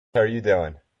How are you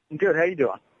doing? Good. How you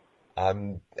doing?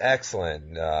 I'm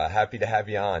excellent. Happy to have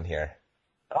you on here.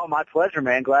 Oh, my pleasure,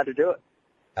 man. Glad to do it.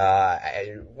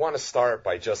 I want to start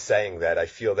by just saying that I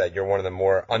feel that you're one of the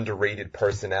more underrated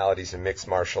personalities in mixed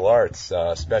martial arts,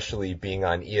 especially being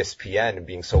on ESPN and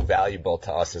being so valuable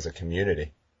to us as a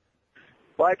community.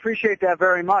 Well, I appreciate that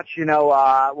very much.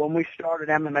 When we started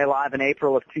MMA Live in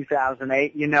April of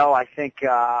 2008, I think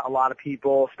a lot of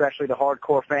people, especially the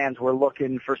hardcore fans, were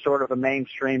looking for sort of a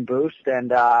mainstream boost.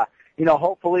 And,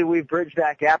 hopefully we've bridged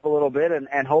that gap a little bit,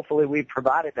 and hopefully we've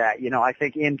provided that. I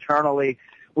think internally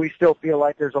we still feel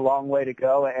like there's a long way to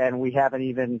go, and we haven't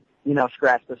even,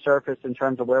 scratched the surface in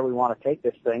terms of where we want to take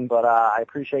this thing. But I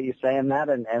appreciate you saying that,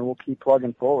 and we'll keep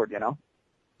plugging forward,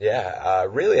 Yeah,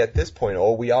 really at this point,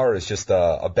 all we are is just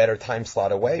a better time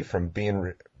slot away from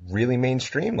being really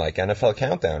mainstream, like NFL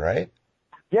Countdown, right?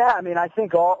 Yeah, I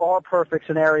think our perfect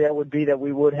scenario would be that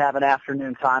we would have an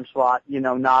afternoon time slot,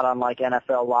 not unlike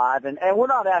NFL Live. And we're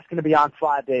not asking to be on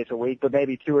 5 days a week, but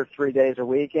maybe 2 or 3 days a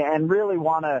week, and really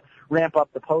want to ramp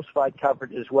up the post-fight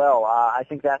coverage as well. I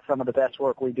think that's some of the best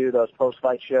work we do, those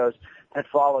post-fight shows that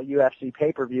follow UFC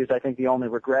pay-per-views. I think the only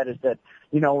regret is that,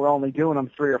 we're only doing them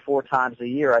 3 or 4 times a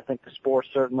year. I think the sport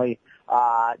certainly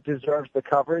deserves the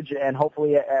coverage, and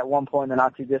hopefully at one point in the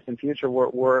not-too-distant future,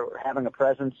 we're having a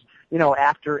presence,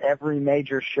 after every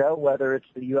major show, whether it's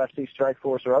the UFC,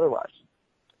 Strikeforce, or otherwise.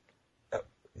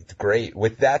 It's great.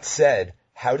 With that said,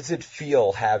 how does it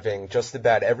feel having just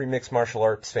about every mixed martial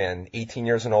arts fan, 18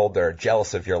 years and older,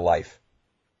 jealous of your life?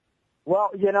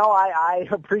 Well, I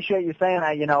appreciate you saying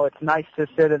that. It's nice to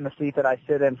sit in the seat that I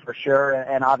sit in for sure,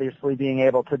 and obviously being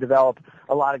able to develop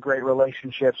a lot of great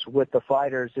relationships with the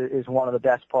fighters is one of the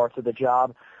best parts of the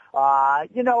job. A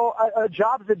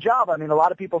job's a job. A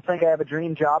lot of people think I have a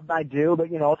dream job, and I do, but,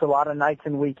 it's a lot of nights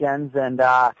and weekends, and,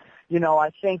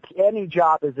 I think any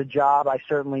job is a job. I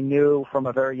certainly knew from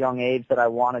a very young age that I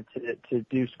wanted to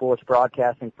do sports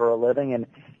broadcasting for a living,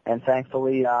 and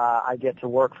thankfully I get to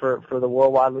work for the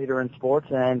worldwide leader in sports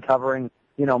and covering,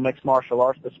 mixed martial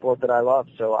arts, the sport that I love.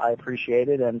 So I appreciate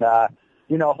it, and,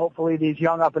 hopefully these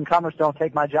young up-and-comers don't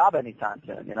take my job anytime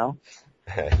soon,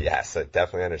 Yes, I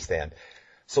definitely understand.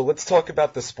 So let's talk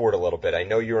about the sport a little bit. I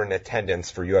know you were in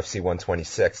attendance for UFC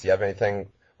 126. Do you have anything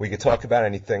we could talk about,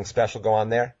 anything special go on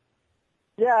there?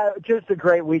 Yeah, just a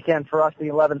great weekend for us, the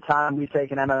 11th time we've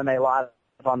taken MMA Live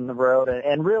on the road,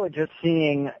 and really just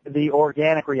seeing the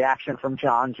organic reaction from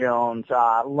Jon Jones,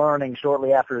 learning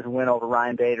shortly after his win over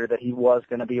Ryan Bader that he was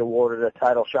going to be awarded a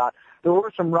title shot. There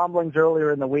were some rumblings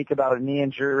earlier in the week about a knee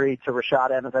injury to Rashad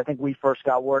Evans. I think we first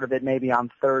got word of it maybe on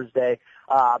Thursday,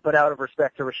 but out of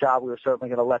respect to Rashad, we were certainly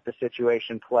going to let the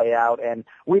situation play out, and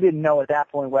we didn't know at that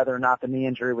point whether or not the knee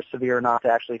injury was severe enough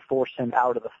to actually force him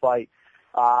out of the fight.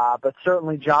 But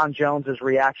certainly Jon Jones's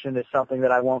reaction is something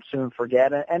that I won't soon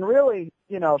forget. And really,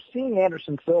 seeing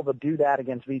Anderson Silva do that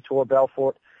against Vitor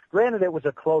Belfort, granted it was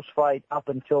a close fight up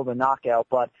until the knockout,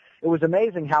 but it was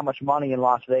amazing how much money in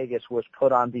Las Vegas was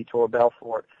put on Vitor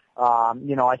Belfort.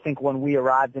 I think when we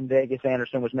arrived in Vegas,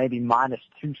 Anderson was maybe minus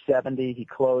 270. He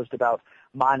closed about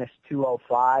minus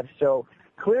 205. So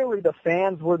clearly the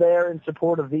fans were there in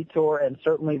support of Vitor, and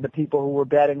certainly the people who were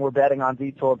betting on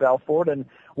Vitor Belfort. And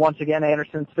once again,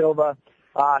 Anderson Silva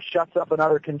shuts up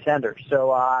another contender.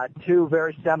 So 2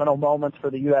 very seminal moments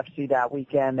for the UFC that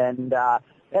weekend, and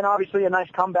obviously a nice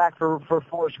comeback for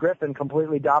Forrest Griffin,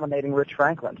 completely dominating Rich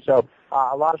Franklin. So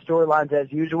a lot of storylines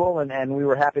as usual, and we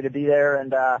were happy to be there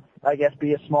and I guess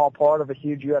be a small part of a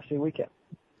huge UFC weekend.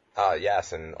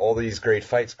 Yes, and all these great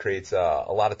fights creates a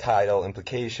lot of title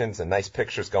implications and nice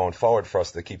pictures going forward for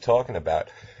us to keep talking about.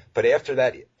 But after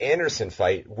that Anderson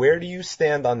fight, where do you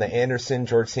stand on the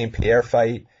Anderson-George St. Pierre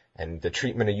fight and the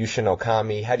treatment of Yushin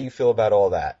Okami? How do you feel about all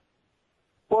that?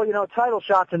 Well, title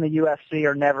shots in the UFC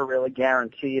are never really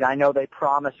guaranteed. I know they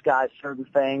promise guys certain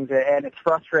things, and it's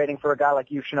frustrating for a guy like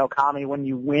Yushin Okami when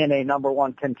you win a number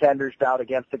 1 contenders bout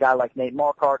against a guy like Nate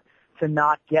Marquardt to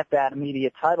not get that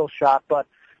immediate title shot. But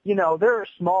there are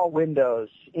small windows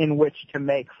in which to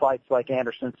make fights like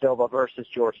Anderson Silva versus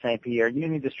George St. Pierre. You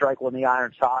need to strike when the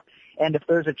iron's hot. And if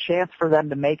there's a chance for them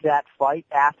to make that fight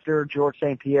after George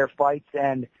St. Pierre fights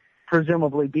and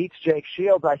presumably beats Jake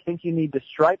Shields, I think you need to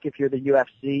strike if you're the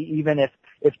UFC, even if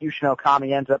Yushin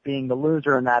Okami ends up being the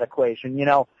loser in that equation.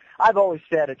 I've always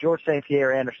said a George St.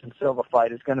 Pierre-Anderson Silva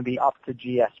fight is going to be up to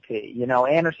GSP.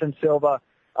 Anderson Silva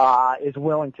is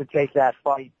willing to take that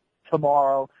fight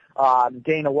tomorrow.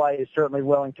 Dana White is certainly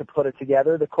willing to put it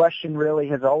together. The question really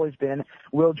has always been,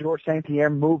 will George St. Pierre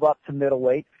move up to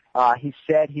middleweight? He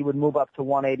said he would move up to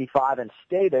 185 and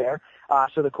stay there.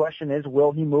 So the question is,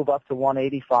 will he move up to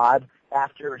 185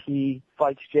 after he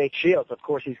fights Jake Shields. Of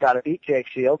course, he's got to beat Jake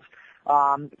Shields.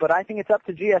 But I think it's up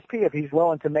to GSP. If he's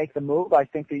willing to make the move, I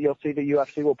think that you'll see the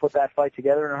UFC will put that fight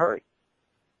together in a hurry.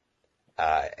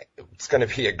 It's going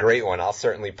to be a great one. I'll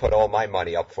certainly put all my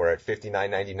money up for it,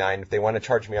 $59.99. If they want to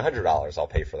charge me $100, I'll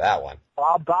pay for that one.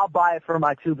 I'll buy it for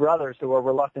my two brothers who are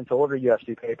reluctant to order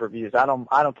UFC pay-per-views. I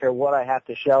don't care what I have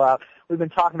to shell out. We've been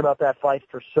talking about that fight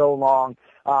for so long,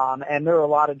 and there are a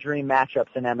lot of dream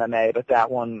matchups in MMA, but that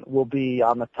one will be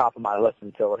on the top of my list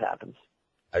until it happens.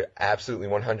 I absolutely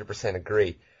 100%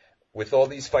 agree. With all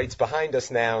these fights behind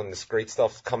us now and this great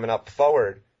stuff coming up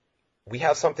forward, we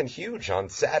have something huge on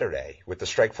Saturday with the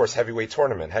Strikeforce heavyweight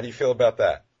tournament. How do you feel about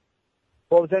that?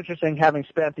 Well, it was interesting having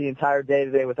spent the entire day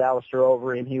today with Alistair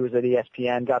Overeem. He was at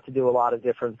ESPN, got to do a lot of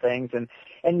different things,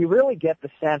 and you really get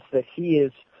the sense that he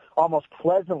is almost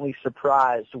pleasantly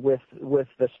surprised with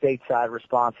the stateside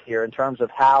response here in terms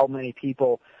of how many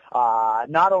people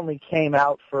not only came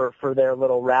out for their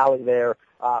little rally there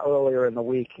earlier in the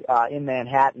week in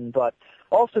Manhattan, but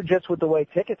also just with the way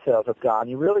ticket sales have gone.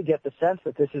 You really get the sense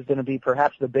that this is going to be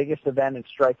perhaps the biggest event in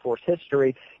Strikeforce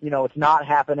history. You know, it's not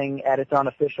happening at its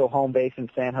unofficial home base in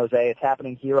San Jose. It's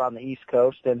happening here on the East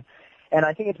Coast, and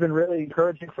I think it's been really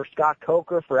encouraging for Scott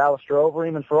Coker, for Alistair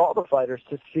Overeem, and for all the fighters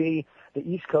to see the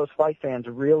East Coast fight fans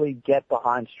really get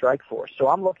behind Strikeforce. So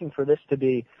I'm looking for this to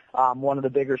be one of the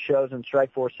bigger shows in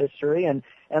Strikeforce history, and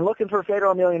looking for Fedor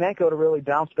Emelianenko to really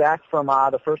bounce back from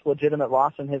the first legitimate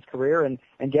loss in his career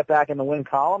and get back in the win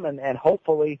column and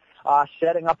hopefully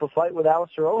setting up a fight with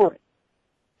Alistair Overeem.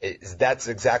 That's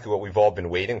exactly what we've all been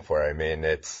waiting for. I mean,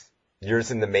 it's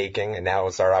years in the making, and now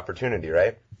it's our opportunity,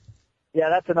 right? Yeah,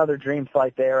 that's another dream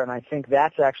fight there, and I think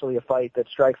that's actually a fight that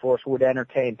Strikeforce would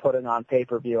entertain putting on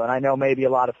pay-per-view. And I know maybe a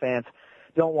lot of fans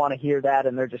don't want to hear that,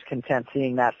 and they're just content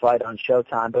seeing that fight on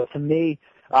Showtime. But to me,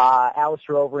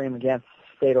 Alistair Overeem against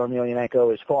Fedor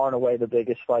Emelianenko is far and away the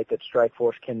biggest fight that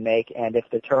Strikeforce can make, and if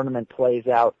the tournament plays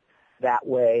out that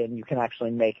way and you can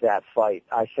actually make that fight,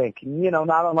 I think,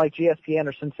 not unlike GSP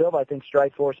Anderson Silva, I think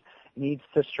Strikeforce needs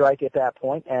to strike at that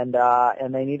point, and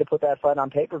they need to put that fight on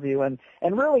pay-per-view and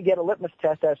really get a litmus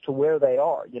test as to where they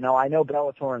are. I know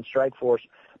Bellator and Strikeforce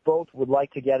both would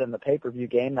like to get in the pay-per-view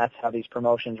game. That's how these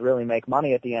promotions really make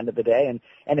money at the end of the day.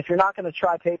 And if you're not going to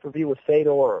try pay-per-view with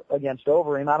Fedor against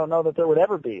Overeem, I don't know that there would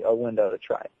ever be a window to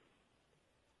try it.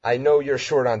 I know you're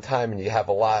short on time and you have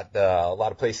a lot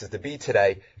of places to be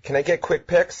today. Can I get quick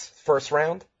picks first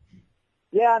round?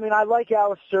 Yeah, I mean, I like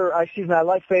Fedor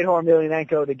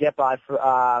Emelianenko to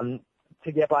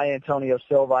get by Antonio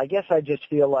Silva. I guess I just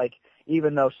feel like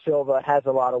even though Silva has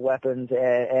a lot of weapons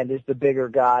and is the bigger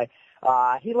guy,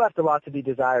 he left a lot to be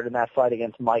desired in that fight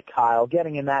against Mike Kyle.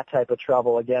 Getting in that type of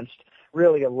trouble against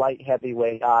really a light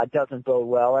heavyweight doesn't bode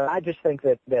well. And I just think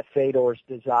that Fedor's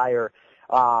desire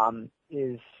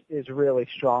is really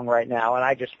strong right now. And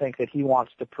I just think that he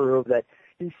wants to prove that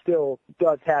he still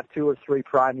does have 2 or 3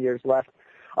 prime years left.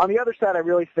 On the other side, I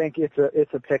really think it's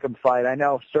a pick'em fight. I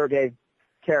know Sergey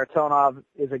Kharitonov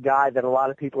is a guy that a lot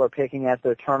of people are picking as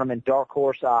their tournament dark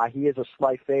horse. He is a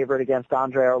slight favorite against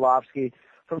Andrei Arlovsky.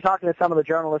 From talking to some of the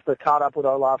journalists that caught up with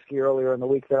Arlovsky earlier in the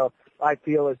week, though, I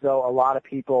feel as though a lot of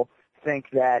people think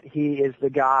that he is the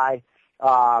guy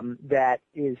that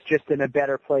is just in a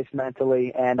better place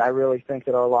mentally, and I really think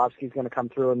that Arlovsky is going to come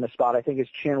through in this spot. I think his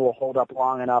chin will hold up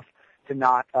long enough to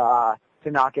not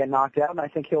get knocked out, and I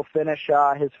think he'll finish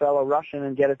his fellow Russian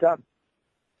and get it done.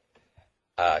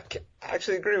 I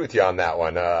actually agree with you on that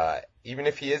one, even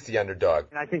if he is the underdog.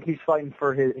 And I think he's fighting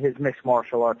for his mixed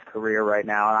martial arts career right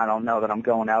now, and I don't know that I'm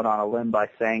going out on a limb by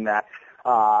saying that.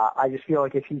 I just feel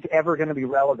like if he's ever going to be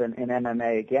relevant in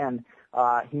MMA again,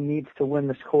 he needs to win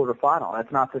this quarterfinal.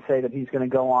 That's not to say that he's going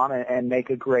to go on and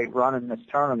make a great run in this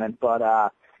tournament,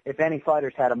 but if any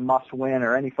fighter's had a must-win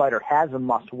or any fighter has a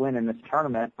must-win in this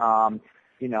tournament,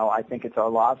 I think it's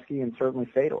Arlovsky and certainly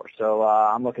Fedor. So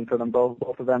I'm looking for them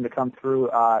both of them to come through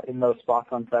in those spots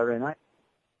on Saturday night.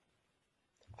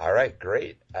 All right,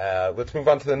 great. Let's move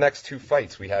on to the next 2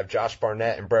 fights. We have Josh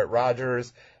Barnett and Brett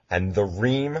Rogers and The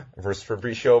Ream versus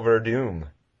Fabricio Verdum.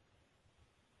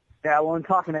 Yeah, well, in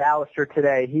talking to Alistair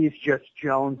today, he's just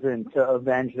jonesing to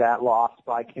avenge that loss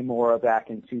by Kimura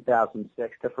back in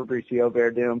 2006 to Fabricio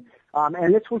Verdum.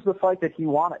 And this was the fight that he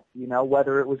wanted,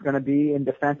 whether it was going to be in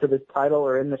defense of his title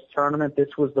or in this tournament.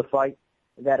 This was the fight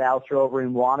that Alistair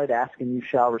Overeem wanted. Ask and you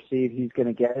shall receive. He's going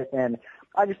to get it. And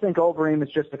I just think Overeem is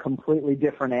just a completely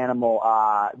different animal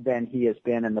than he has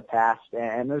been in the past.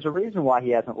 And there's a reason why he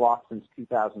hasn't lost since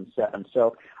 2007.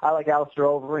 So I like Alistair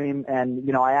Overeem. And,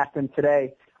 I asked him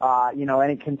today,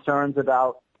 any concerns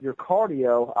about your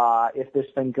cardio if this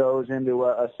thing goes into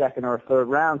a second or a third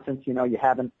round, since, you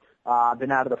haven't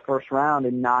been out of the first round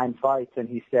in 9 fights, and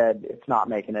he said it's not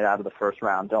making it out of the first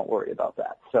round. Don't worry about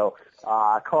that. So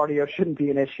cardio shouldn't be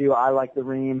an issue. I like the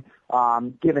Reem,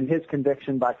 given his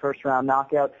conviction by first-round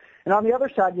knockout. And on the other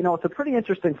side, it's a pretty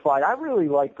interesting fight. I really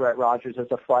like Brett Rogers as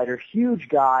a fighter. Huge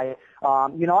guy.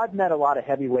 I've met a lot of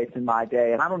heavyweights in my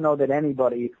day, and I don't know that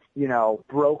anybody,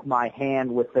 broke my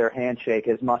hand with their handshake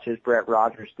as much as Brett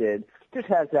Rogers did. Just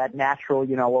has that natural,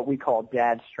 what we call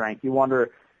dad strength. You wonder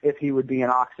if he would be an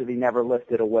ox if he never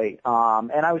lifted a weight.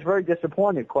 And I was very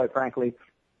disappointed, quite frankly,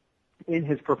 in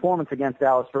his performance against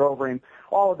Alistair Overeem.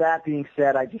 All of that being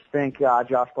said, I just think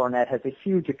Josh Barnett has a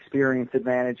huge experience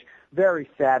advantage, very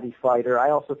savvy fighter. I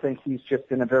also think he's just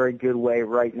in a very good way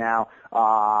right now.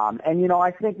 And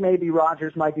I think maybe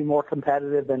Rogers might be more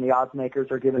competitive than the odds makers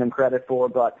are giving him credit for,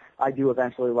 but I do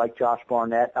eventually like Josh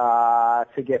Barnett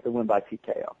to get the win by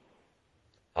TKO.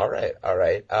 All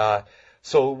right.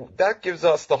 So that gives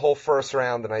us the whole first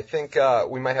round, and I think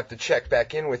we might have to check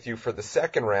back in with you for the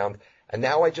second round. And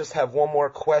now I just have one more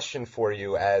question for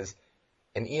you as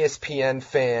an ESPN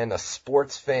fan, a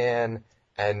sports fan,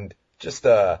 and just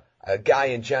a guy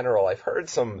in general. I've heard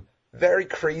some very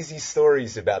crazy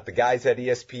stories about the guys at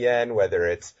ESPN, whether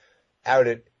it's out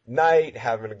at night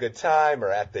having a good time or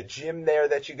at the gym there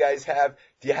that you guys have.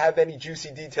 Do you have any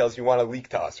juicy details you want to leak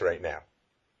to us right now?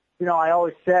 I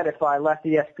always said if I left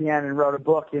ESPN and wrote a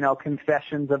book,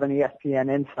 Confessions of an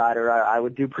ESPN Insider, I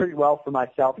would do pretty well for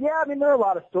myself. Yeah, there are a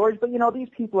lot of stories, but, these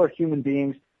people are human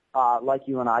beings like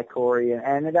you and I, Corey,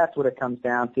 and that's what it comes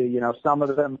down to. Some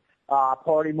of them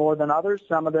party more than others.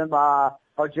 Some of them are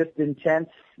just intense,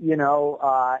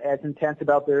 as intense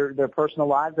about their personal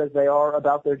lives as they are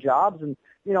about their jobs. And,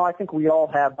 I think we all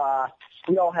have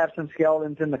some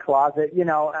skeletons in the closet.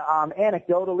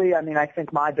 Anecdotally, I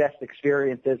think my best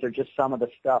experiences are just some of the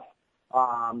stuff,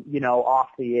 off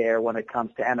the air when it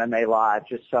comes to MMA Live,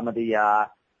 just some of the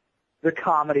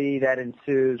comedy that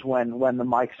ensues when the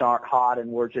mics aren't hot and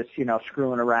we're just,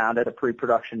 screwing around at a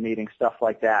pre-production meeting, stuff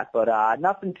like that. But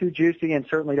nothing too juicy, and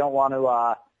certainly don't want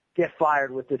to get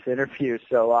fired with this interview.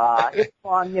 So it's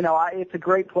fun. It's a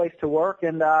great place to work,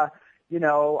 and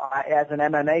as an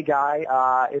MMA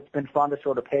guy, it's been fun to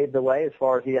sort of pave the way as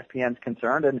far as ESPN's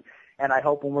concerned. And I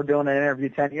hope when we're doing an interview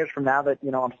 10 years from now that,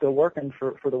 I'm still working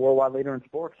for the worldwide leader in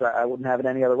sports. I wouldn't have it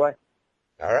any other way.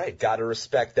 All right. Got to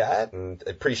respect that and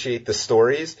appreciate the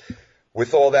stories.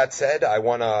 With all that said, I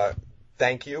want to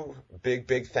thank you.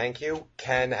 Big thank you.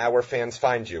 Can our fans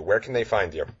find you? Where can they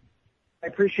find you? I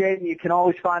appreciate it. You can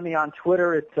always find me on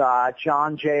Twitter. It's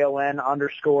Jon,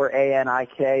 JON_ANIK.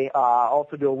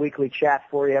 Also do a weekly chat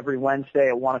for you every Wednesday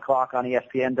at 1 o'clock on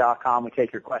ESPN.com. We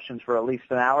take your questions for at least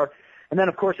an hour. And then,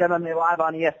 of course, MMA Live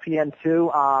on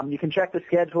ESPN2. You can check the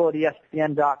schedule at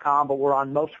ESPN.com, but we're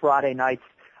on most Friday nights,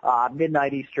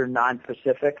 midnight Eastern, 9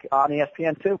 Pacific on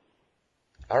ESPN2.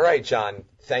 All right, Jon.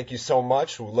 Thank you so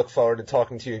much. We look forward to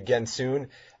talking to you again soon,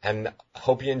 and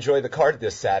hope you enjoy the card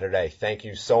this Saturday. Thank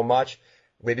you so much.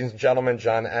 Ladies and gentlemen,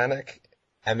 Jon Anik,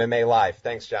 MMA Live.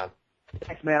 Thanks, Jon.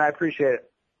 Thanks, man. I appreciate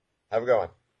it. Have a good one.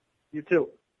 You too.